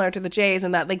similar to the Jays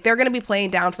in that, like, they're going to be playing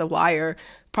down to the wire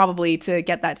probably to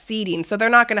get that seeding. So they're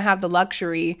not going to have the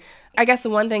luxury. I guess the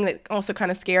one thing that also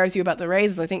kind of scares you about the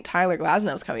Rays is I think Tyler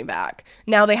Glasnow's coming back.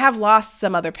 Now, they have lost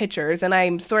some other pitchers, and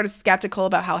I'm sort of skeptical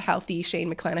about how healthy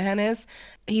Shane McClanahan is.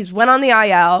 He's went on the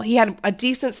IL. He had a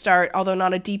decent start, although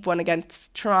not a deep one,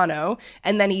 against Toronto,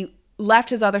 and then he left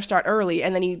his other start early,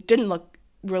 and then he didn't look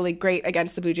really great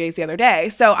against the Blue Jays the other day.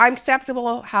 So I'm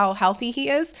skeptical how healthy he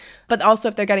is, but also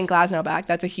if they're getting Glasnow back,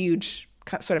 that's a huge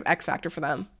sort of X factor for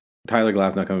them. Tyler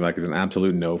Glasnow coming back is an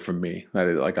absolute no from me. That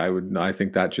is, like, I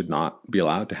think that should not be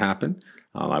allowed to happen.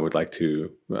 I would like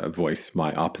to voice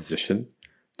my opposition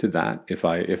to that.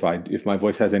 If my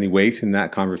voice has any weight in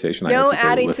that conversation, no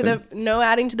adding to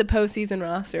the postseason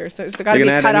roster. So it's got to be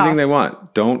cut off. They can add anything they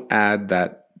want. Don't add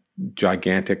that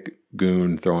gigantic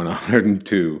goon throwing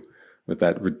 102 with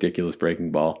that ridiculous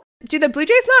breaking ball. Do the Blue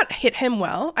Jays not hit him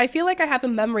well? I feel like I have a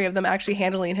memory of them actually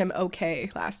handling him okay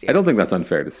last year. I don't think that's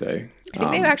unfair to say. I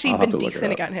think they've actually been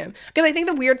decent against him. Because I think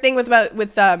the weird thing with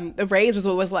the Rays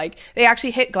was like they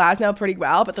actually hit Glasnow pretty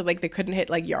well, but they couldn't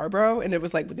hit like Yarbrough, and it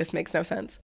was like, this makes no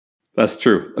sense. That's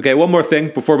true. Okay, one more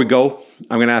thing before we go.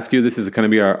 I'm going to ask you, this is going to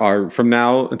be our from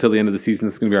now until the end of the season,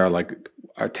 this is going to be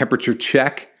our temperature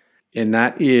check. And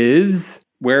that is,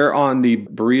 where on the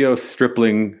Berríos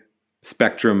Stripling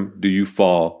spectrum do you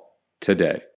fall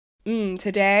today?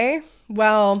 Today?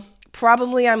 Well,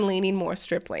 probably I'm leaning more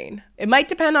Stripling. It might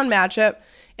depend on matchup.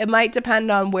 It might depend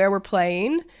on where we're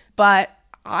playing. But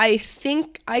I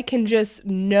think I can just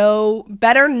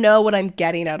better know what I'm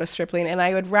getting out of Stripling. And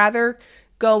I would rather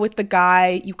go with the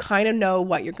guy you kind of know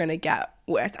what you're going to get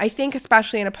with. I think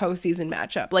especially in a postseason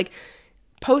matchup. Like,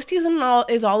 postseason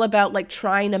is all about like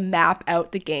trying to map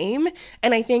out the game.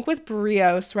 And I think with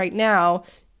Berríos right now,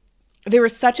 there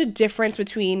was such a difference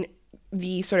between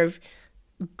the sort of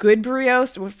good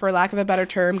Berríos, for lack of a better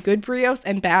term, good Berríos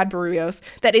and bad Berríos,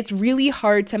 that it's really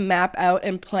hard to map out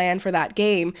and plan for that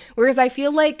game. Whereas I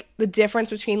feel like the difference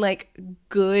between like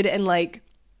good and like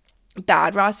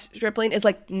bad Ross Stripling is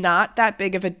like not that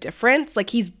big of a difference.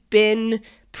 Like, he's been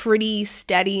pretty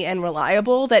steady and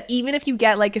reliable, that even if you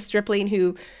get like a Stripling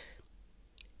who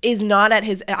is not at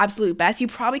his absolute best, you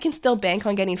probably can still bank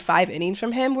on getting 5 innings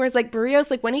from him. Whereas like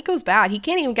Berríos, like when he goes bad, he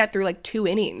can't even get through like 2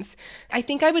 innings. I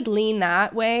think I would lean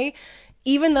that way,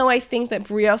 even though I think that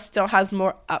Berríos still has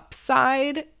more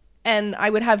upside, and I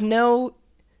would have no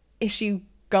issue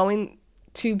going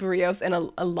to Berríos in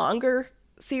a longer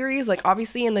series. Like,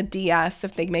 obviously in the DS,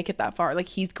 if they make it that far, like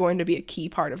he's going to be a key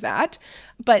part of that.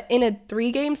 But in a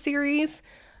 3-game series,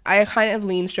 I kind of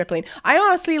lean Stripling. I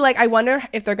honestly, like, I wonder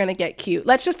if they're going to get cute.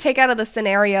 Let's just take out of the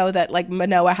scenario that, like,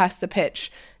 Manoah has to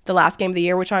pitch the last game of the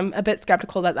year, which I'm a bit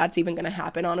skeptical that that's even going to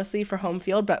happen, honestly, for home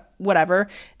field. But whatever.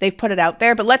 They've put it out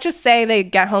there. But let's just say they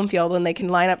get home field and they can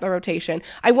line up the rotation.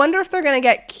 I wonder if they're going to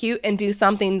get cute and do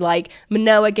something like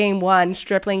Manoah game 1,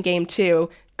 Stripling game 2,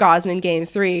 Gausman game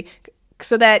 3,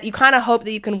 so that you kind of hope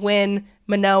that you can win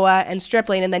Manoah and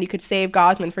Stripling, and then you could save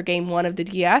Gausman for game 1 of the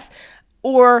DS.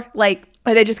 Or, like,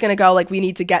 are they just going to go, like, we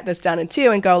need to get this done in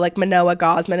 2 and go, like, Manoah,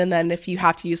 Gausman, and then if you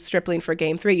have to use Stripling for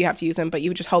game 3, you have to use him, but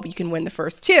you just hope you can win the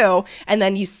first 2, and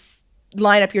then you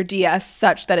line up your DS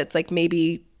such that it's, like,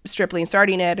 maybe Stripling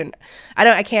starting it, and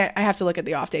I have to look at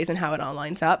the off days and how it all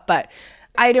lines up, but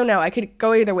I don't know. I could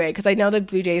go either way, because I know the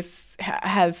Blue Jays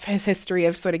have his history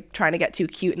of sort of trying to get too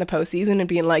cute in the postseason and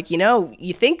being like,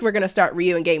 you think we're going to start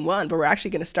Ryu in game 1, but we're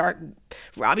actually going to start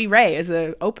Robbie Ray as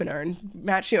an opener, and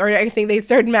I think they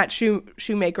started Matt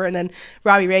Shoemaker, and then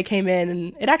Robbie Ray came in,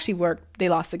 and it actually worked. They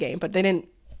lost the game, but they didn't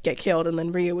get killed, and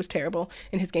then Ryu was terrible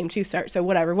in his game 2 start. So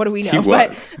whatever. What do we know? He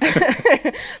was.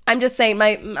 But I'm just saying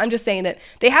that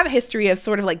they have a history of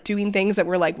sort of like doing things that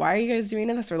we're like, why are you guys doing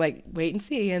this? We're like, wait and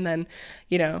see, and then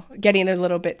getting a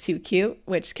little bit too cute,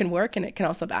 which can work, and it can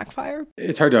also backfire.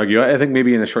 It's hard to argue. I think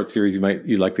maybe in a short series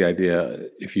you like the idea.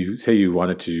 If you say you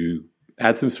wanted to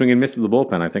add some swing and miss to the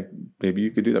bullpen, I think maybe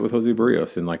you could do that with Jose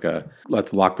Berríos in like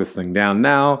let's lock this thing down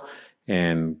now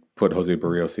and put Jose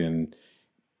Berríos in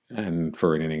and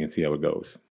for an inning and see how it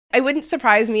goes. It wouldn't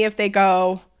surprise me if they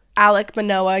go Alek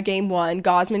Manoah game 1,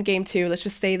 Gausman game 2. Let's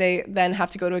just say they then have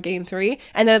to go to a game 3,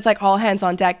 and then it's like all hands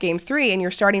on deck game 3, and you're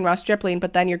starting Ross Stripling,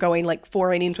 but then you're going like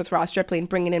 4 innings with Ross Stripling,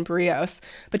 bringing in Berríos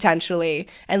potentially,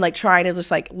 and like trying to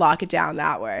just like lock it down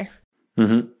that way.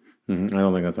 Mm-hmm. I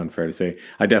don't think that's unfair to say.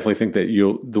 I definitely think that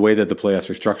the way that the playoffs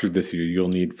are structured this year, you'll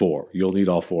need 4. You'll need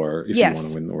all 4 if you want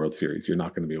to win the World Series. You're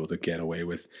not going to be able to get away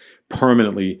with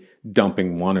permanently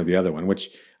dumping one or the other one, which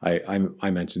I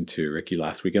mentioned to Ricky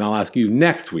last week, and I'll ask you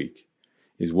next week.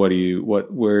 Is do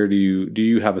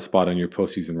you have a spot on your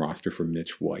postseason roster for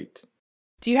Mitch White?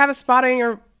 Do you have a spot on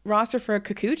your roster for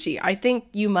Kikuchi? I think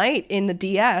you might in the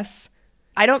DS.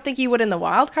 I don't think you would in the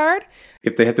wild card.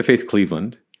 If they have to face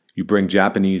Cleveland, you bring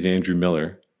Japanese Andrew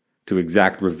Miller to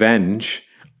exact revenge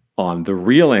on the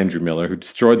real Andrew Miller who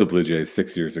destroyed the Blue Jays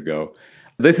 6 years ago.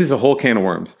 This is a whole can of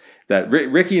worms that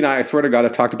Ricky and I swear to God,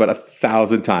 have talked about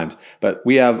 1,000 times. But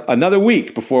we have another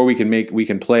week before we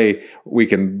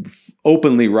can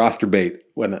openly roster bait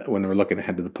when we're looking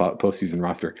ahead to the postseason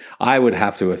roster. I would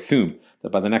have to assume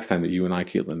that by the next time that you and I,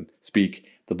 Caitlin, speak,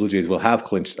 the Blue Jays will have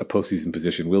clinched a postseason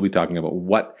position. We'll be talking about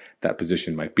what that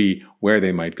position might be, where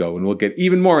they might go, and we'll get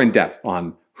even more in depth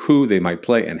on who they might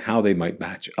play and how they might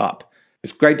match up.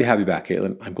 It's great to have you back,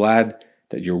 Caitlin. I'm glad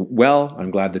that you're well. I'm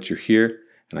glad that you're here.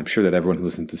 And I'm sure that everyone who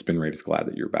listens to Spin Rate is glad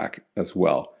that you're back as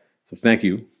well. So thank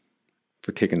you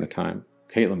for taking the time.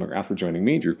 Caitlin McGrath for joining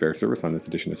me, Drew Fairservice, on this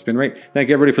edition of Spin Rate. Thank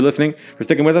you, everybody, for listening, for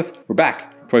sticking with us. We're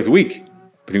back twice a week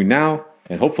between now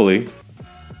and hopefully,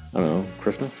 I don't know,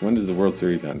 Christmas? When does the World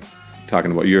Series end?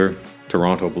 Talking about your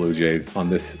Toronto Blue Jays on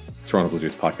this Toronto Blue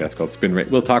Jays podcast called Spin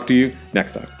Rate. We'll talk to you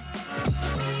next time.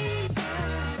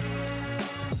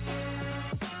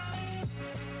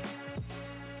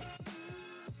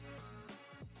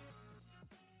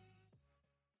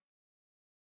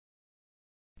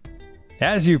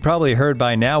 As you've probably heard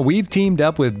by now, we've teamed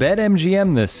up with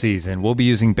BetMGM this season. We'll be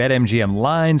using BetMGM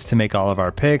lines to make all of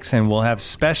our picks, and we'll have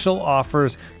special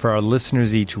offers for our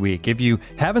listeners each week. If you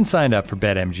haven't signed up for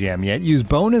BetMGM yet, use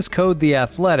bonus code The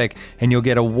Athletic, and you'll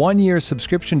get a 1-year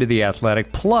subscription to The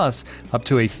Athletic, plus up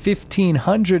to a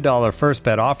 $1,500 first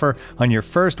bet offer on your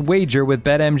first wager with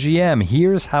BetMGM.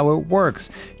 Here's how it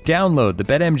works. Download the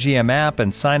BetMGM app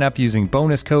and sign up using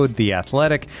bonus code The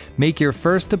Athletic. Make your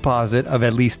first deposit of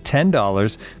at least $10.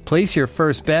 Place your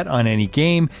first bet on any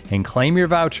game and claim your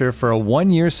voucher for a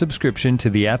 1-year subscription to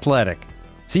The Athletic.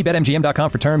 See BetMGM.com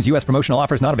for terms. U.S. promotional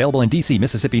offers not available in D.C.,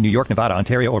 Mississippi, New York, Nevada,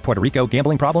 Ontario, or Puerto Rico.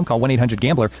 Gambling problem? Call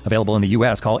 1-800-GAMBLER. Available in the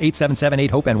U.S. Call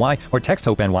 877-8-HOPE-NY or text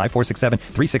HOPE-NY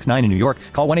 467-369 in New York.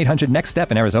 Call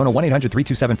 1-800-NEXT-STEP in Arizona.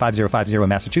 1-800-327-5050 in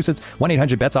Massachusetts.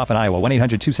 1-800-BETS-OFF in Iowa.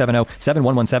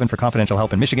 1-800-270-7117 for confidential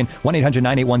help in Michigan.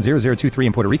 1-800-981-0023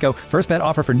 in Puerto Rico. First bet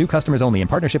offer for new customers only in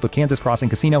partnership with Kansas Crossing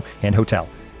Casino and Hotel.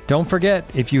 Don't forget,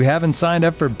 if you haven't signed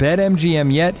up for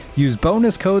BetMGM yet, use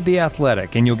bonus code The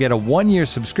Athletic, and you'll get a 1-year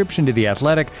subscription to The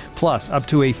Athletic, plus up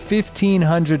to a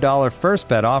 $1,500 first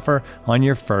bet offer on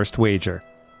your first wager.